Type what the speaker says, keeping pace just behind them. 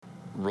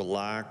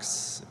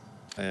relax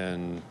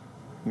and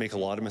make a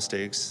lot of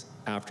mistakes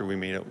after we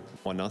made it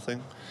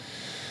 1-0.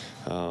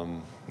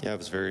 It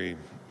was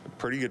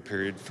pretty good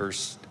period,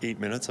 first 8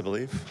 minutes, I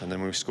believe, and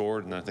then we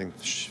scored, and I think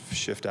the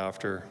shift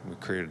after, we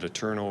created a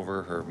turnover,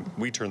 or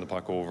we turned the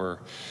puck over,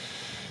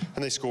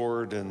 and they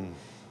scored, and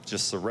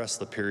just the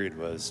rest of the period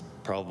was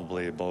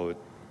probably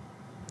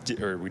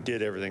we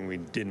did everything we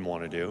didn't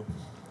want to do.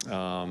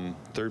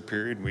 Third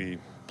period, we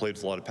played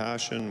with a lot of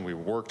passion, we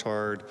worked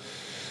hard,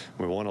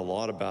 we won a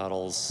lot of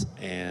battles,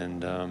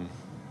 and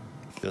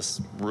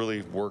just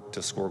really worked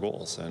to score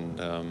goals. And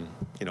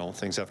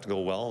things have to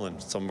go well,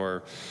 and some of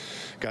our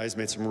guys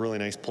made some really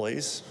nice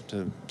plays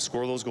to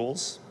score those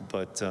goals,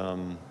 but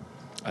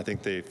I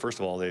think they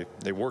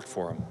worked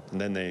for them,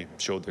 and then they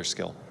showed their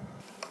skill.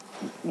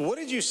 What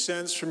did you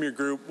sense from your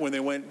group when they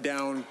went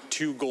down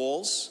 2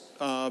 goals?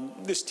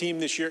 This team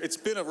this year, it's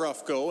been a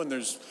rough go, and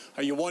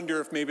you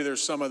wonder if maybe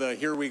there's some of the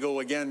here we go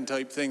again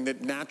type thing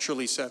that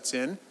naturally sets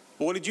in.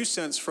 But what did you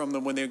sense from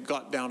them when they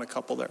got down a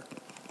couple there?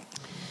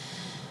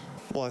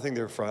 Well, I think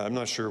I'm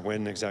not sure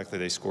when exactly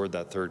they scored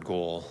that third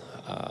goal,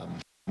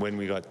 when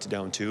we got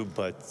down 2,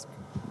 but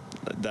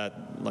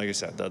that, like I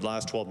said, that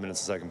last 12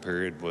 minutes of the second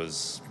period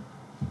was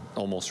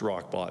almost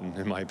rock bottom,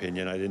 in my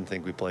opinion. I didn't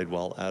think we played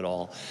well at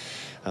all.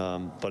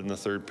 But in the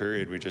third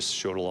period, we just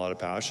showed a lot of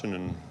passion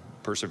and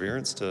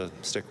perseverance to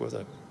stick with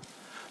it.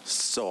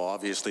 So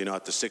obviously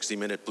not the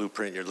 60-minute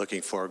blueprint you're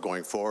looking for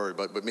going forward,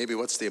 but maybe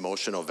what's the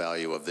emotional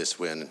value of this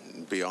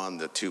win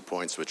beyond the 2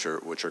 points, which are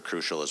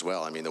crucial as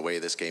well? I mean, the way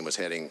this game was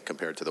heading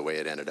compared to the way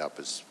it ended up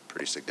is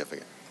pretty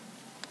significant.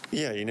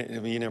 Yeah, you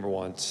never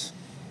want.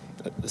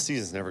 The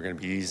season's never going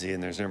to be easy,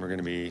 and there's never going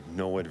to be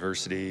no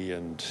adversity.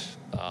 And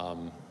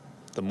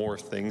the more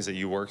things that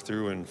you work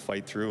through and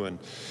fight through and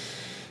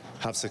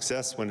have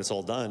success when it's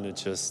all done,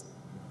 it's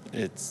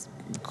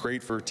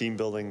great for team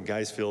building.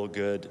 Guys feel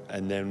good,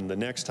 and then the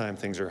next time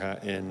things are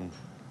in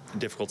a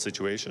difficult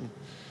situation,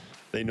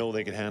 they know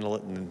they can handle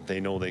it, and they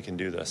know they can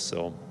do this.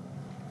 So,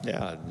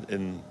 yeah,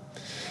 and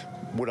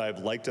would I have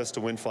liked us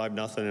to win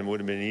 5-0 and it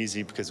would have been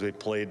easy because we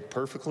played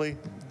perfectly?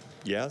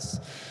 Yes.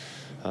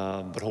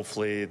 But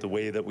hopefully the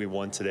way that we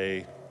won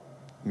today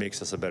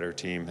makes us a better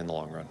team in the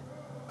long run.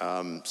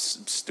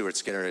 Stuart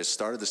Skinner has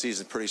started the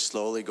season pretty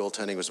slowly.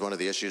 Goaltending was one of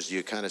the issues. Do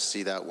you kind of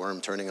see that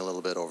worm turning a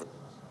little bit over?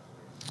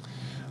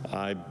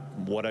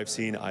 What I've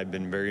seen, I've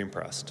been very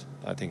impressed.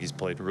 I think he's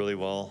played really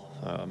well.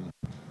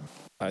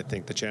 I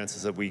think the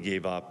chances that we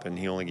gave up, and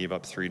he only gave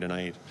up 3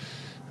 tonight,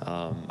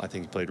 I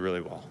think he played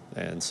really well.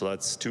 And so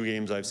that's 2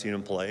 games I've seen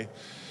him play,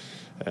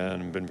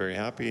 and I've been very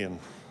happy, and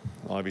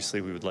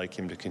obviously we would like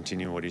him to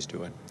continue what he's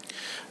doing.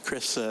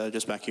 Kris,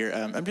 just back here,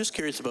 I'm just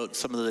curious about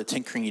some of the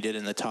tinkering you did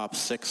in the top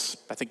 6,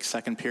 I think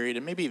second period,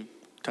 and maybe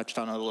touched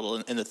on it a little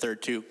in the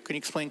third too. Can you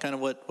explain kind of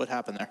what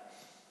happened there?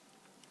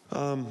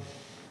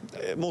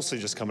 Mostly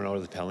just coming out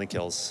of the penalty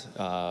kills.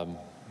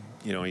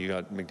 You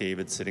got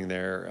McDavid sitting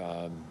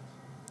there.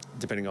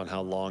 Depending on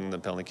how long the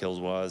penalty kills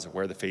was,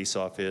 where the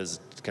face-off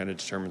is, it kind of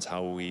determines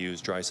how we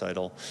use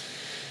Draisaitl.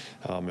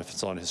 If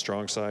it's on his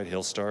strong side,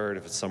 he'll start.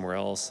 If it's somewhere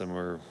else, then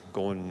we're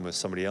going with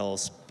somebody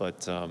else.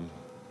 But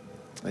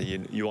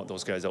you want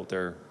those guys out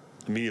there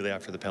immediately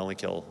after the penalty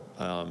kill.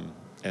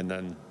 And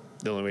then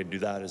the only way to do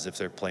that is if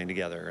they're playing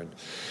together. And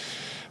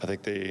I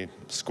think they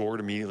scored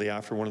immediately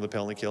after one of the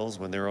penalty kills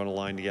when they were on a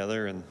line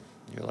together. And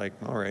you're like,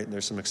 all right,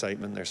 there's some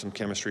excitement, there's some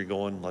chemistry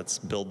going. Let's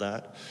build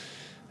that.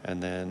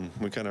 And then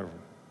we kind of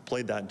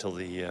played that until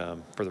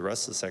for the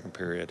rest of the second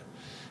period.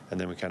 And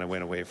then we kind of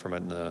went away from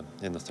it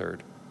in the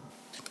third.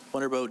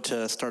 Wonder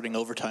about starting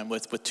overtime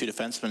with 2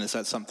 defensemen. Is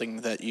that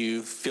something that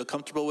you feel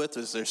comfortable with?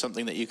 Is there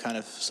something that you kind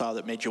of saw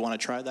that made you want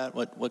to try that?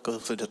 What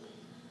goes into?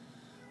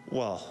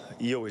 Well,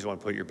 you always want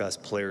to put your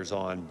best players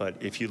on, but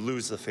if you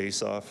lose the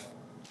face-off,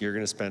 you're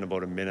going to spend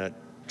about a minute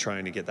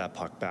trying to get that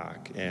puck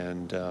back.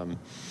 And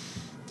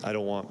I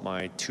don't want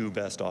my 2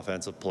 best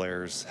offensive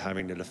players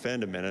having to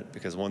defend a minute,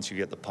 because once you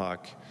get the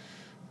puck,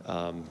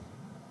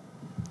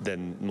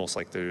 then most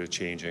likely they're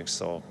changing.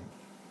 So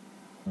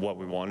what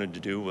we wanted to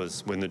do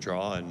was win the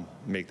draw and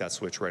make that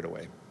switch right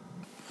away.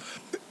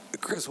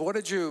 Kris, what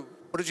did you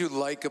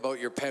like about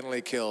your penalty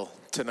kill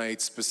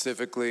tonight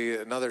specifically?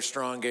 Another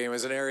strong game.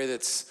 Is an area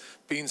that's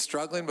been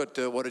struggling, but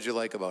what did you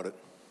like about it?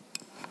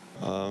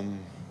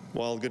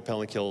 Well, good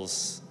penalty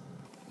kills,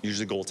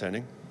 usually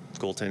goaltending.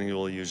 Goaltending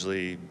will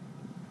usually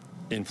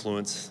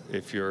influence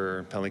if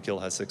your penalty kill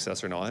has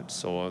success or not.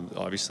 So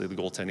obviously the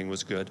goaltending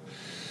was good.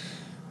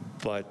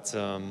 But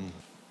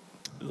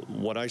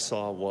what I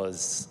saw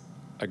was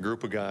a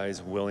group of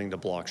guys willing to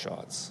block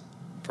shots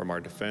from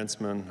our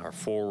defensemen, our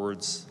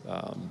forwards.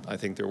 I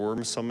think there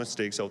were some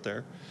mistakes out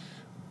there,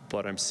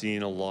 but I'm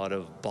seeing a lot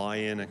of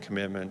buy-in and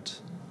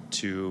commitment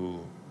to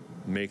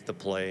make the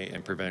play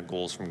and prevent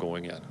goals from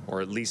going in,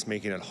 or at least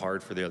making it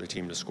hard for the other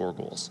team to score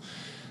goals.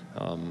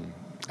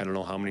 I don't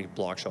know how many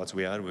block shots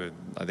we had.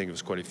 I think it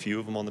was quite a few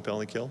of them on the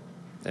penalty kill,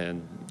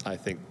 and I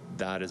think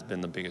that has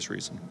been the biggest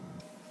reason.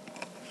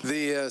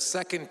 The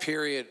second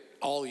period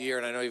all year,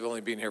 and I know you've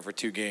only been here for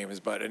 2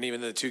 games, and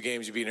even the 2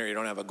 games you've been here, you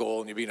don't have a goal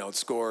and you've been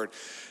outscored.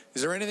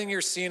 Is there anything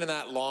you're seeing in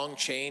that long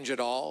change at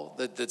all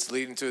that's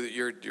leading to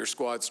your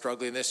squad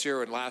struggling this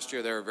year? And last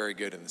year they were very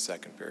good in the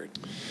second period.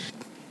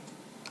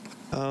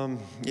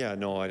 Yeah,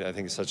 no, I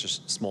think it's such a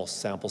small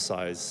sample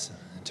size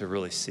to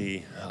really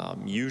see.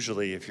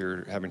 Usually if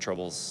you're having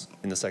troubles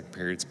in the second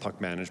period, it's puck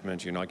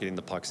management. You're not getting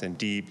the pucks in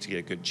deep to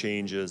get good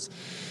changes.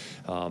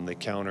 They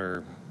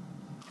counter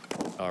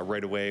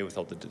right away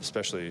without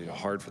especially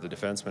hard for the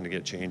defenseman to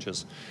get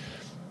changes.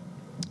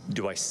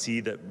 Do I see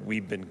that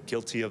we've been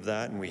guilty of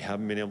that and we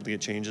haven't been able to get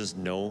changes?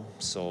 No,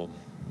 so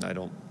I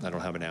don't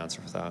have an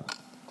answer for that.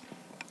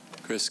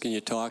 Kris, can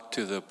you talk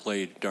to the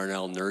play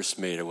Darnell Nurse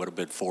made? It would have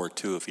been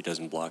 4-2 if he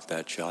doesn't block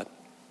that shot.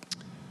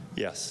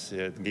 Yes,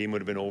 the game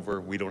would have been over.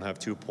 We don't have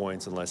 2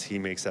 points unless he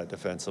makes that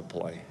defensive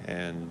play.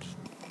 And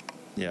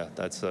yeah,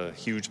 that's a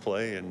huge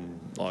play. And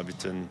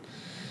obviously,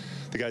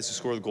 the guys who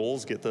score the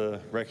goals get the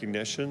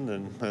recognition,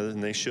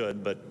 and they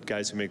should. But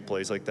guys who make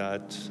plays like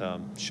that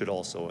should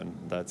also. And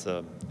that's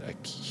a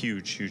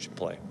huge, huge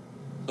play.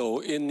 So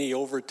in the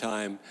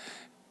overtime,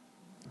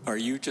 are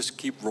you just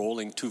keep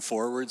rolling 2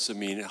 forwards? I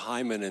mean,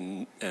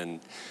 Hyman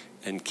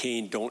and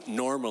Kane don't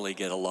normally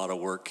get a lot of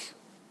work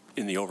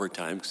in the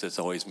overtime because it's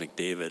always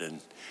McDavid and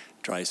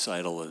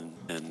Draisaitl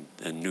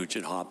and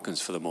Nugent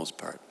Hopkins for the most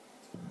part.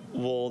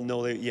 Well,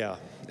 no, yeah.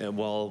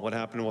 Well, what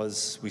happened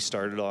was we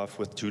started off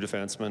with 2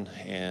 defensemen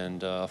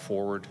and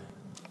forward.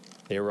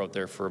 They were out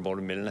there for about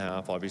a minute and a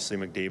half. Obviously,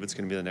 McDavid's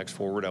going to be the next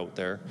forward out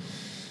there.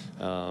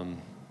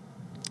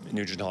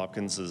 Nugent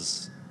Hopkins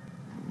is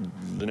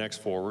the next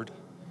forward.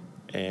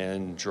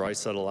 And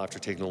Draisaitl, after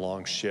taking a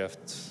long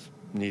shift,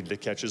 needed to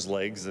catch his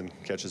legs and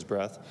catch his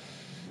breath.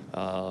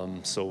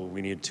 So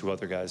we needed 2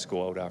 other guys to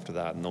go out after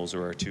that, and those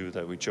are our 2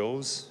 that we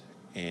chose.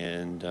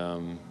 And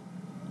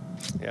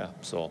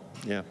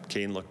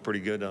Kane looked pretty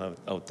good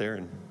out there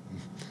and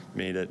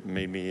made it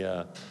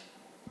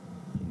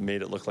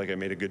look like I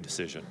made a good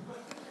decision.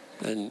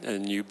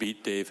 And you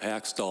beat Dave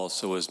Haxtell,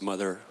 so his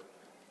mother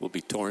will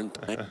be torn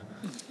tonight.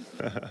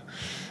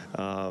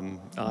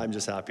 I'm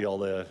just happy all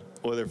the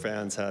Oiler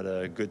fans had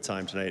a good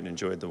time tonight and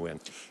enjoyed the win.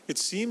 It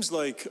seems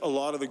like a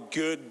lot of the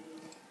good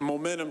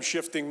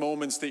momentum-shifting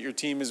moments that your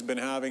team has been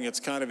having, it's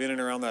kind of in and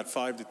around that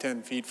 5 to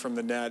 10 feet from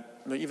the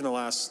net, even the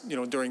last,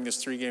 during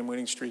this 3-game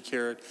winning streak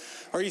here.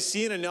 Are you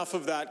seeing enough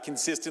of that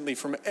consistently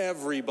from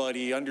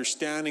everybody,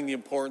 understanding the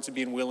importance of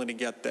being willing to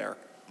get there?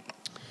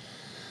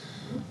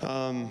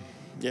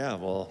 Yeah,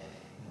 well,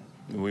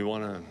 we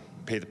want to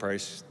pay the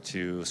price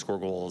to score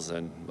goals,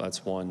 and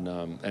that's one,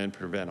 and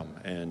prevent them.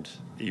 And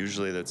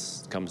usually that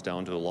comes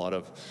down to a lot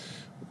of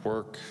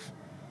work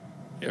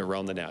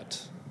around the net.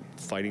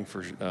 Fighting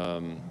for,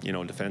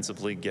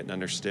 defensively, getting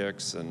under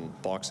sticks and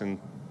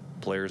boxing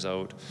players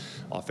out.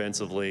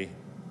 Offensively,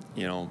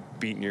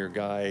 beating your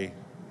guy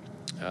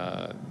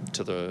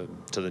to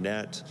the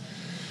net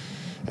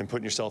and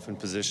putting yourself in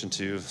position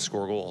to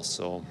score goals.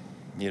 So,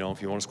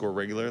 if you want to score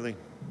regularly,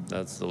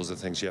 those are the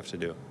things you have to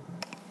do.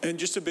 And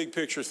just a big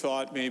picture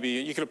thought, maybe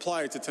you could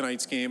apply it to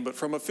tonight's game, but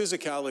from a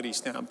physicality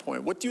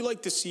standpoint, what do you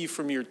like to see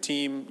from your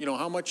team?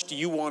 How much do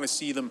you want to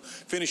see them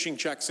finishing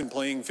checks and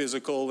playing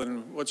physical?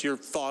 And what's your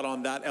thought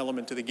on that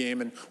element of the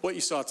game and what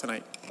you saw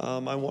tonight?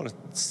 I want to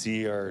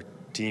see our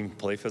team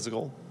play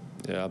physical.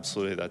 Yeah,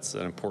 absolutely. That's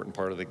an important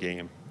part of the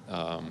game.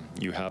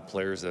 You have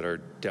players that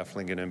are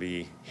definitely going to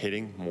be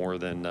hitting more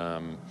than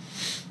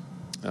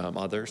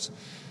others,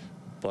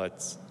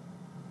 but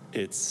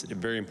it's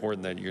very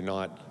important that you're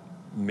not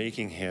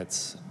making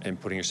hits and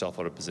putting yourself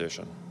out of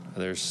position.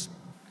 There's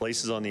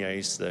places on the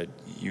ice that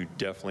you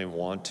definitely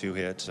want to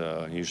hit,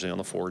 usually on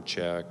the forward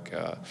check,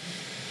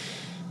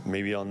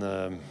 maybe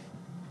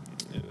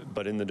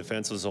but in the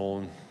defensive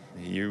zone,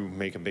 you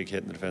make a big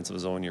hit in the defensive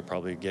zone, you're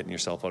probably getting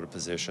yourself out of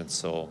position.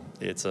 So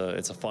it's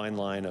a fine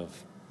line of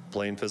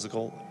playing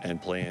physical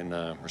and playing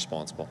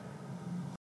responsible.